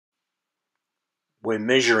We're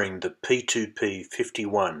measuring the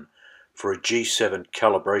P2P51 for a G7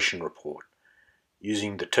 Calibration Report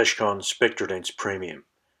using the Techkon SpectroDens Premium.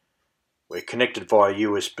 We're connected via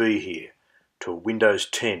USB here to a Windows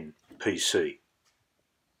 10 PC.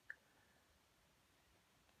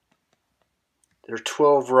 There are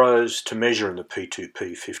 12 rows to measure in the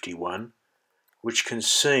P2P51, which can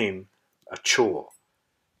seem a chore,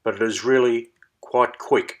 but it is really quite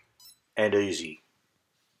quick and easy.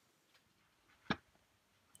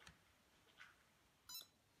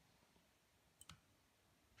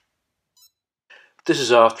 This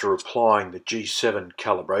is after applying the G7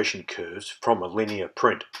 calibration curves from a linear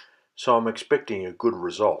print, so I'm expecting a good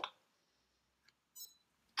result.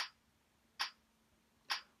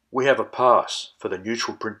 We have a pass for the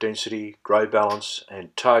neutral print density, grey balance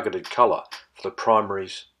and targeted colour for the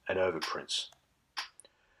primaries and overprints.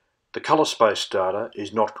 The colour space data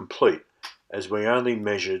is not complete as we only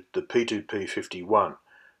measured the P2P51,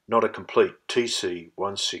 not a complete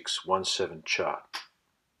TC1617 chart.